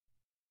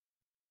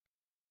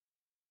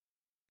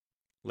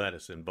Let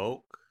us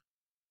invoke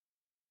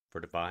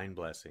for divine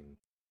blessing.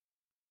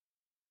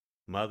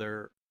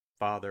 Mother,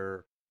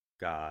 Father,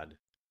 God,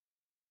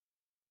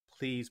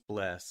 please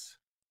bless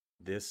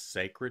this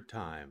sacred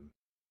time.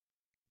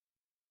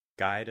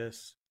 Guide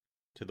us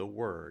to the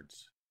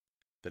words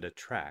that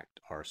attract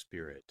our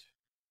spirit.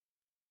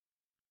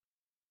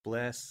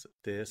 Bless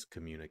this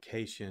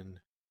communication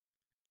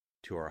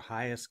to our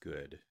highest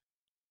good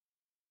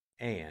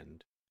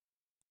and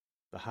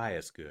the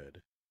highest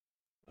good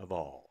of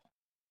all.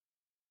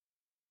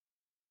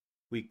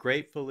 We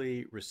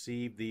gratefully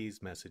receive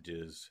these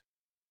messages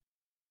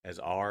as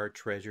our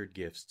treasured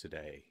gifts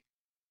today.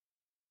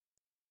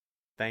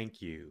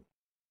 Thank you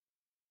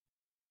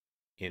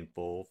in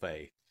full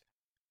faith.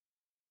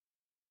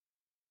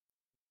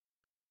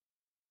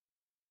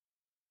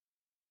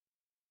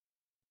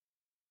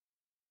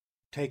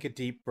 Take a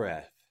deep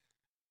breath.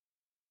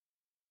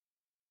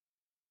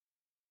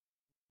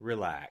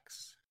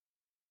 Relax.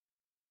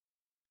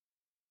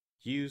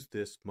 Use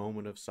this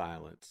moment of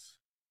silence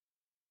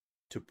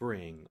to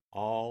bring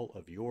all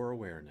of your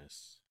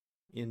awareness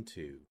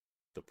into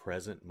the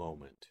present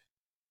moment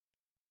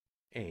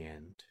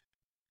and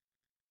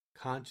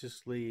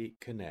consciously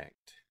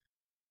connect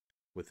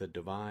with the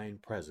divine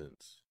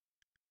presence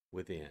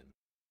within.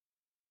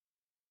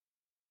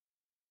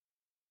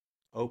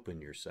 Open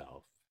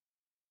yourself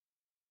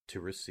to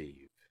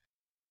receive.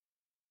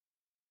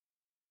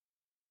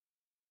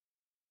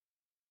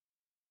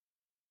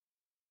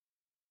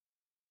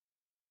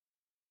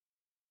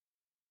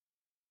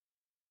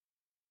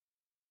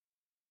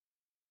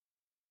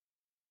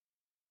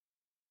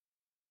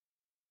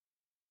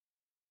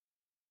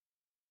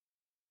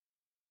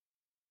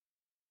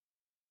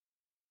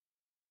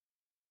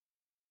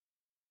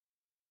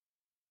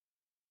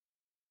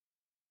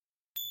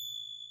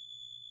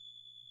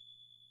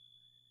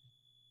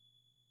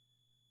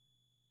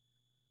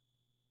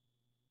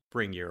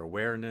 Bring your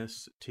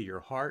awareness to your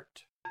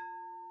heart.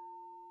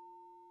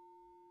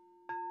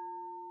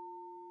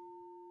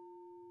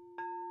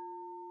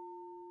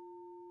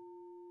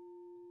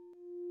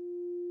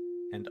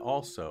 And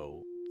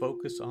also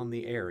focus on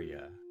the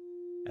area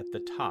at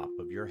the top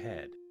of your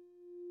head.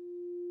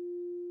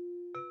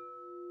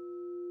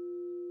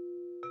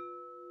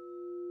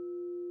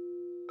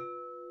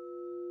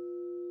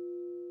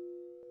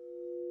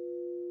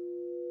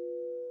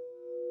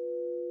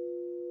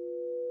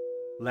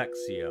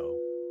 Lectio.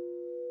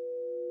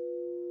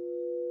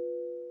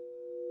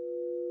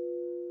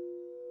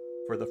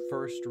 For the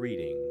first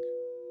reading,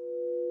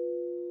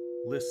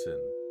 listen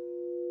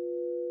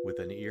with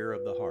an ear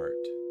of the heart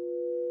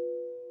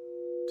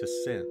to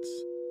sense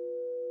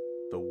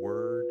the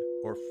word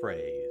or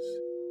phrase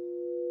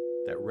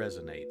that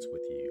resonates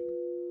with you.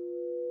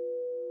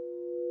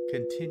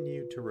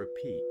 Continue to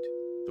repeat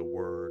the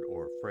word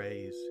or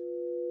phrase.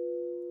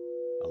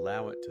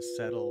 Allow it to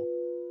settle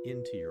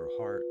into your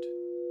heart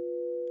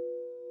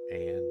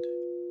and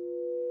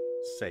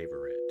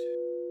savor it.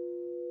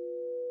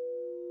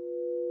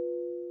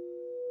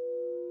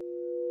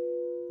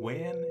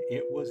 When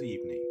it was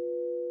evening,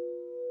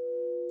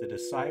 the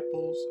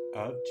disciples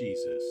of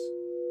Jesus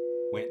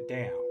went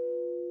down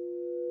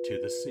to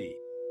the sea,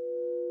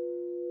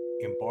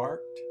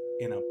 embarked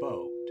in a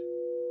boat,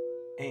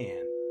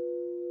 and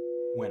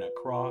went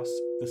across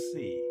the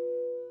sea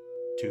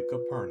to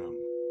Capernaum.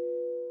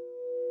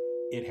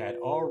 It had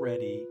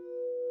already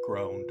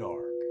grown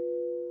dark,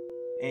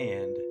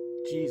 and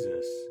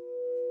Jesus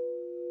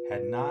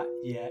had not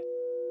yet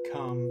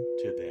come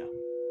to them.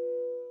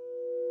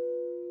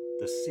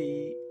 The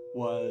sea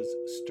was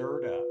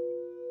stirred up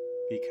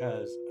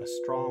because a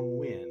strong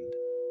wind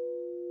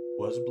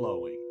was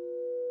blowing.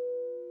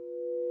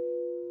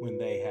 When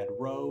they had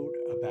rowed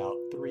about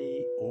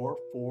 3 or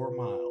 4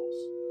 miles,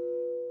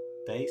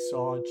 they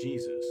saw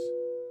Jesus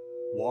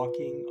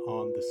walking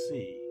on the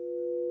sea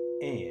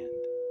and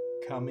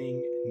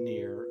coming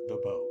near the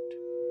boat.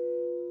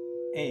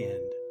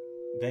 And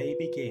they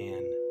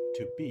began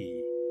to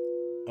be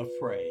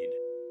afraid.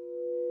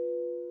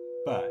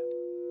 But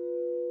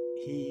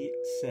he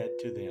said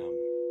to them,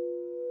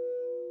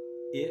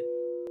 "It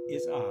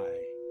is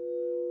I.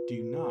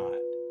 Do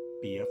not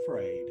be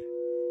afraid."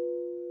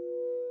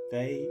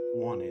 They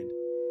wanted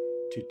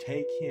to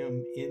take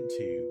him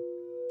into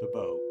the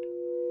boat,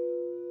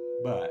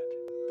 but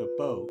the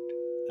boat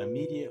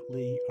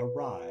immediately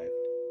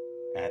arrived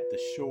at the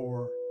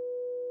shore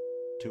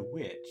to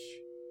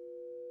which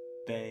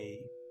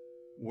they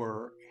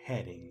were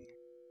heading.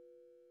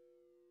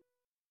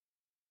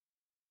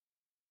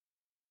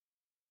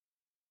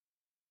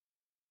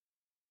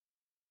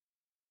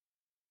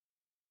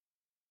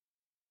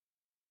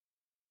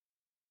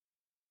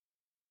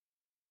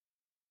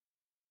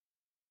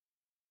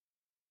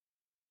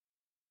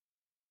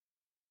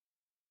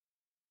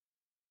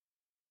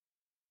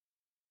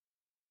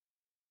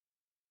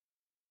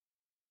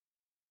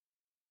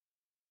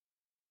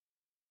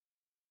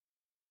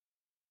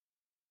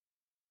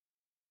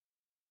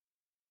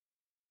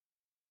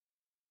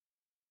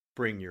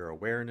 Bring your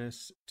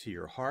awareness to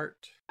your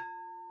heart.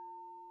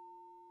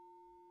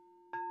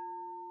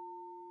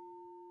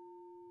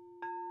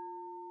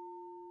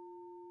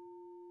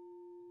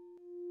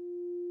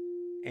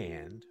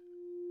 And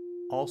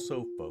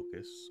also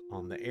focus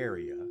on the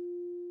area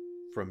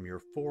from your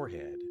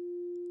forehead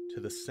to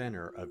the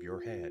center of your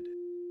head.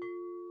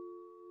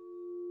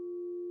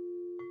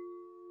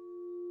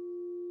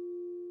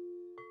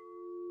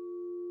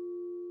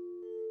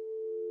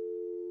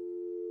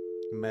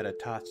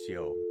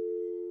 Meditatio.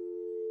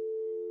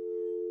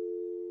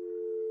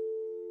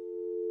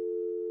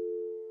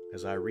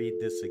 As I read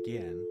this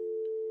again,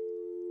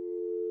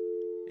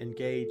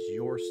 engage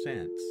your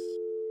sense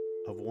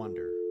of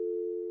wonder.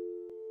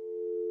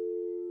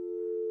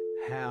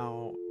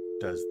 How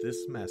does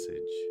this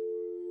message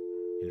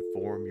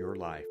inform your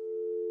life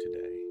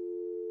today?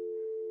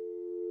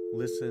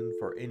 Listen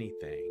for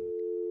anything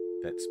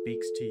that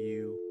speaks to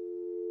you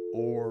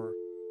or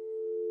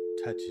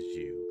touches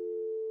you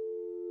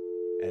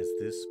as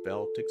this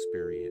felt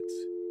experience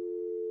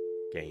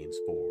gains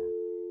form.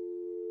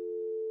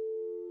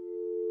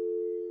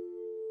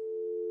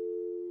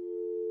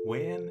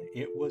 When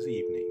it was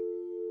evening,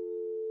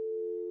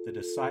 the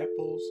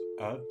disciples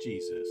of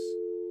Jesus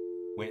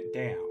went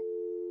down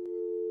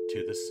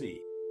to the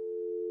sea,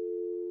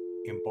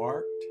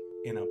 embarked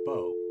in a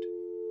boat,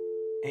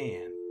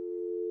 and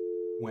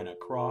went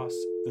across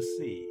the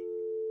sea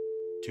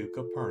to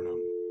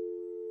Capernaum.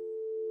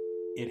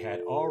 It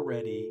had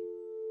already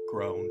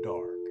grown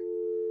dark,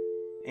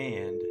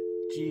 and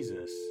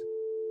Jesus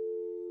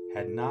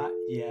had not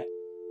yet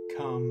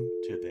come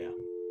to them.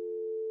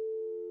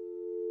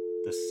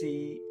 The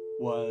sea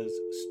was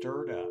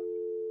stirred up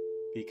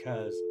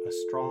because a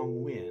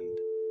strong wind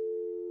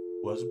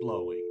was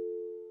blowing.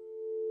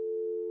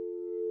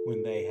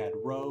 When they had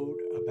rowed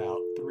about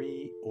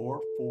 3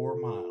 or 4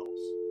 miles,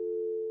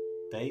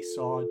 they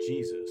saw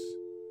Jesus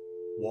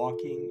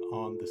walking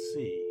on the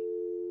sea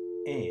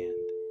and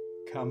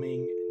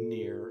coming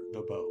near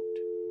the boat.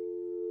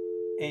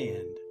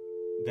 And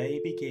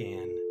they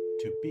began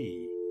to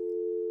be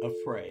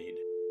afraid.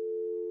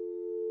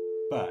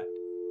 But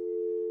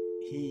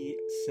he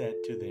said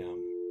to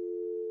them,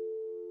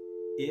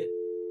 "It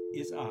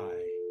is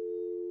I,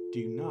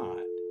 do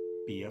not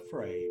be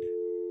afraid."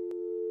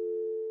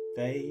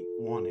 They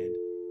wanted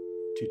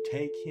to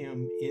take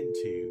him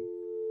into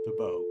the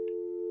boat,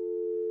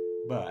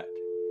 but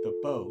the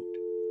boat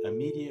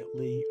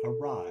immediately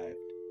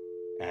arrived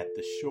at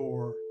the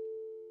shore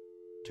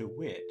to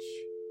which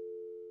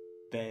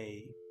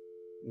they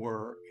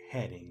were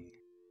heading.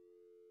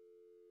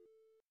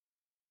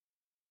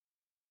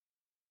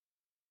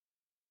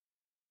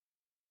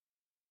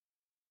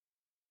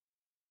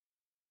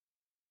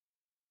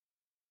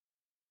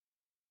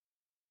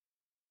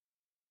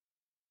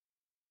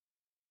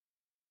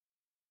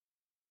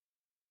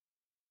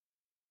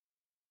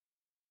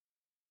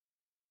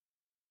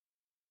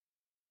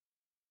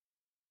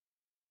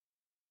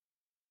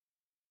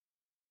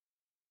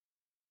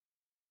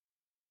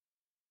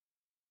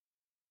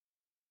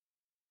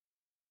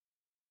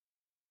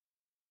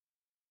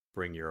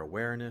 Bring your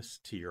awareness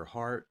to your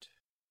heart.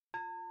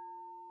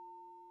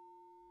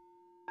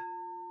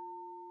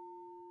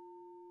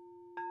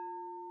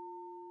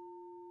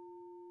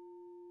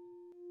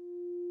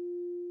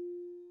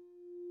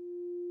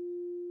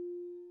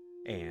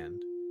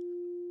 And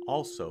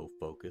also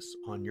focus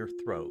on your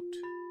throat.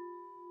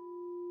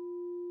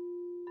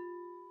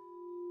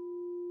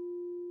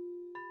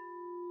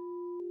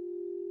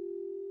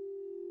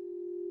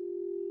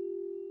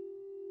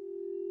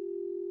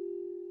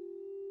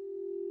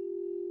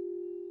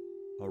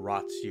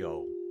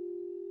 Oratio.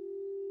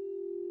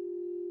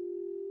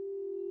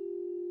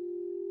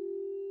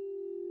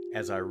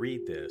 As I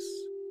read this,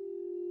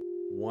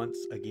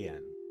 once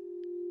again,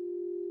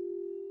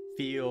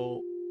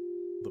 feel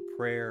the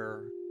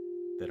prayer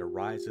that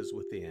arises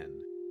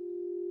within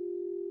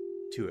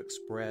to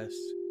express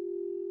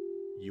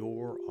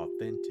your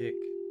authentic,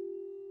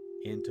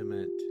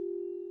 intimate,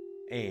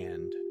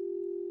 and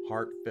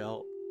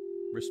heartfelt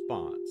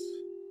response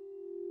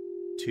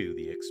to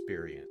the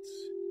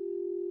experience.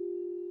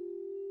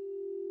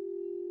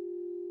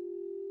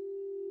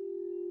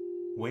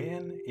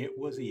 When it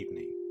was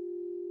evening,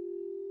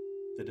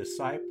 the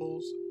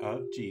disciples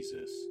of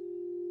Jesus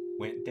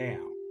went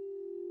down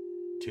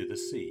to the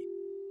sea,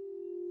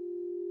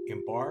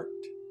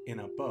 embarked in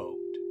a boat,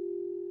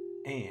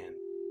 and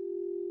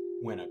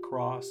went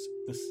across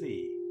the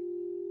sea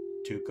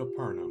to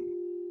Capernaum.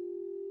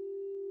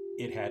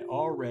 It had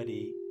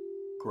already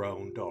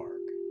grown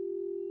dark,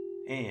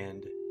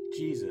 and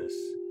Jesus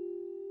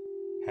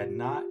had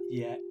not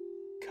yet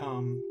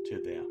come to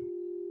them.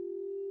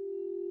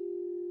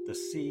 The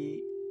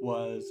sea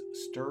was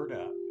stirred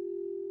up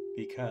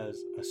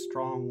because a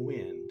strong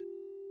wind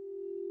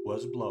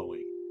was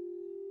blowing.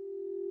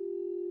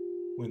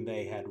 When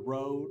they had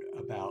rowed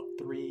about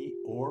 3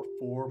 or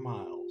 4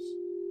 miles,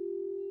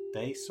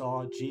 they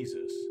saw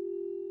Jesus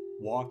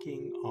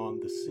walking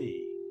on the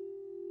sea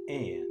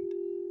and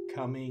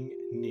coming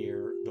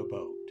near the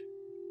boat.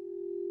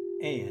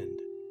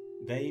 And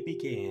they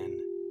began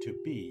to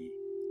be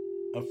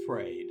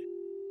afraid.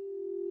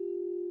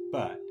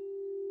 But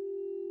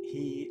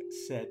he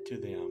said to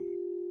them,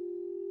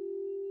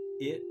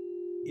 "It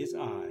is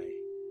I,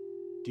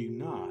 do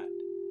not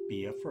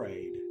be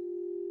afraid.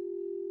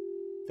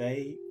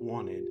 They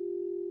wanted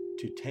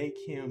to take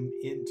him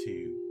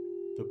into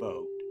the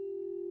boat,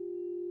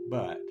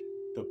 but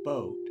the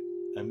boat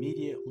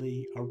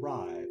immediately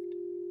arrived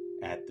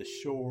at the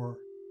shore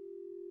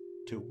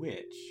to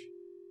which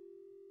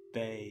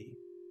they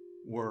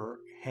were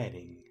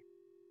heading.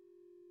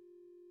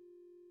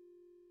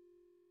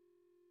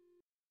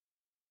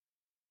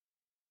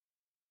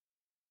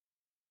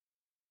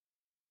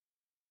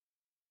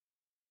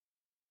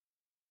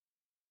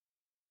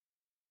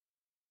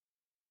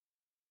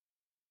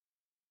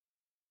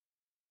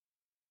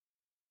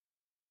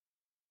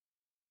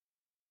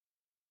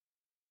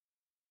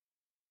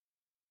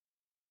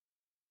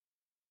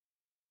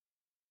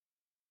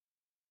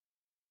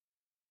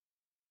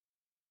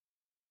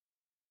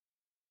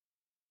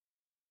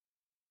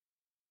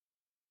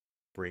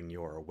 Bring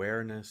your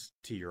awareness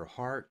to your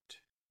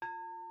heart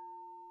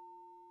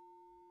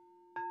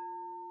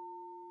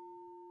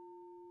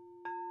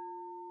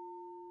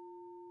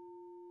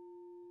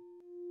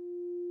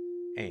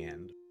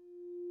and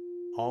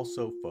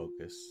also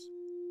focus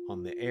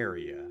on the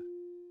area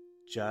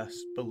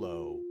just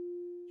below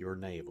your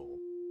navel.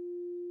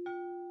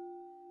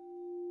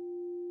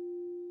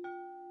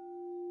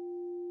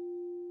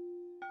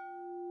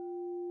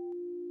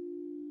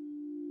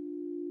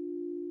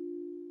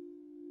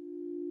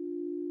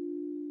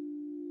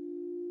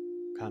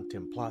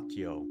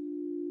 Contemplatio.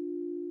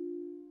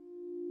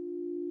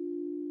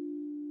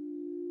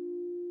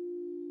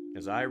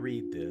 As I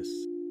read this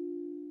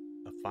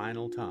a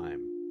final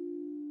time,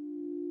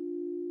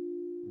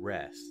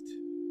 rest.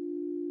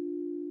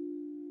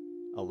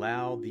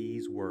 Allow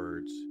these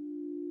words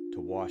to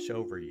wash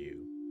over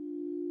you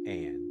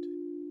and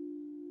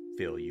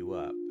fill you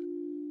up.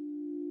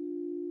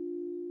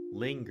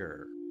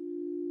 Linger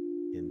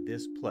in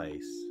this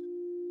place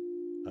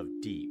of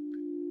deep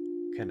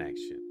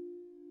connection.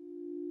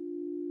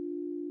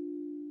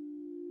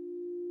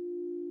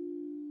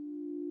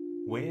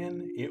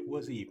 When it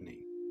was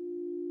evening,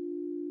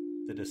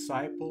 the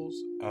disciples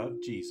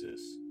of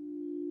Jesus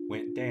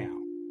went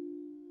down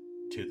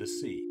to the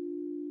sea,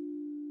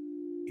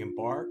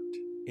 embarked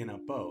in a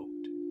boat,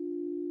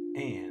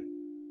 and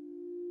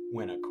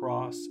went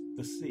across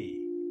the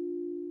sea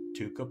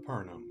to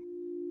Capernaum.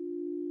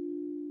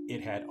 It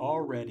had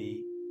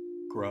already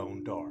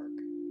grown dark,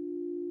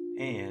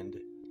 and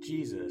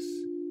Jesus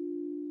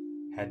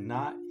had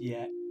not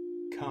yet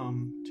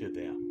come to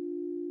them.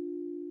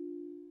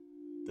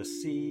 The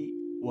sea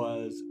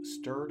was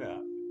stirred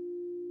up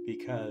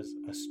because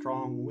a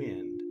strong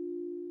wind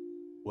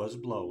was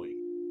blowing.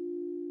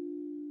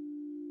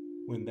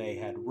 When they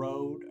had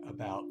rowed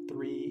about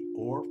 3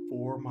 or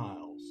 4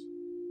 miles,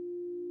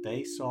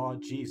 they saw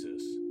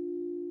Jesus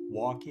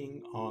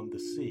walking on the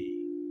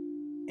sea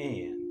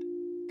and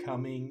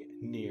coming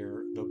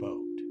near the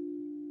boat.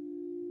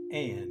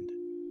 And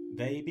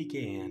they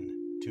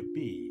began to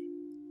be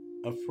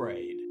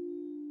afraid.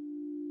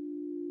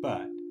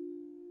 But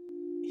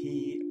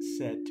he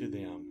said to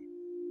them,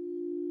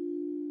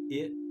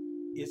 "It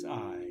is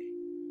I,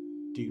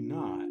 do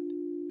not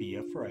be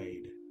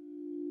afraid."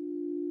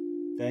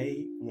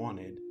 They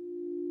wanted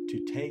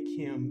to take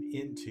him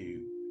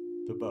into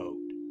the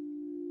boat,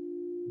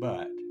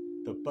 but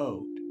the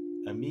boat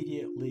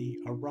immediately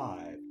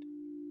arrived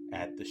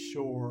at the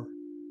shore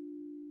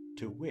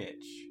to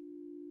which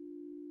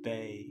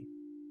they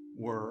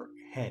were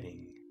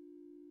heading.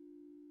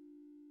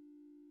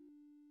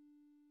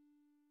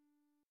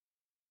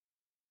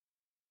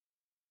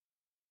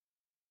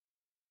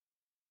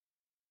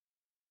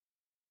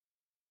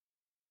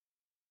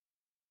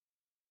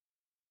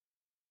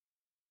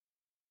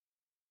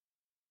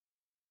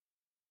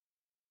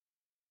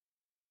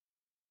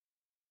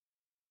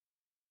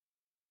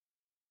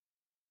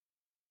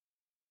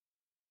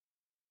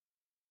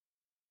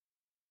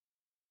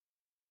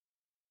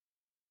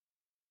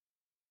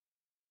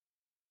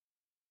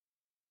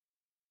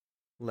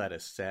 Let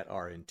us set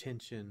our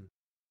intention.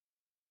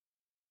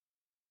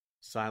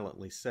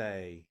 Silently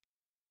say,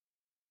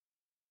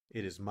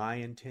 "It is my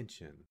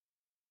intention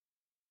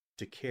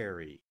to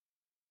carry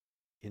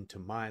into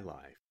my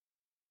life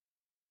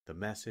the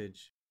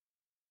message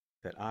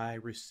that I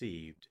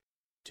received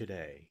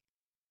today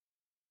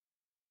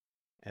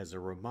as a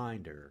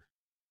reminder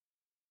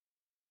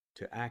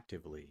to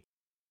actively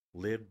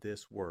live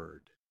this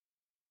word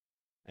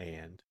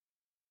and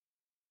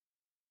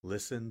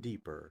listen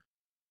deeper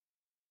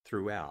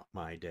throughout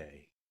my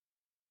day."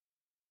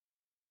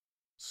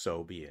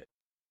 So be it.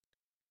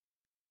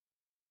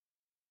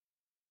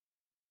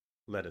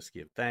 Let us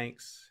give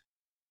thanks.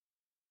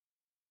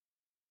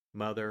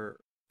 Mother,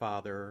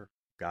 Father,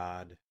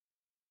 God,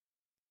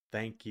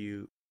 thank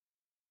you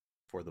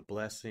for the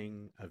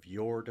blessing of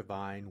your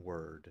divine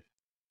word.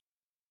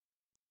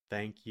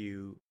 Thank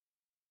you,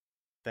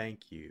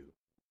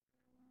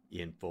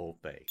 in full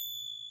faith.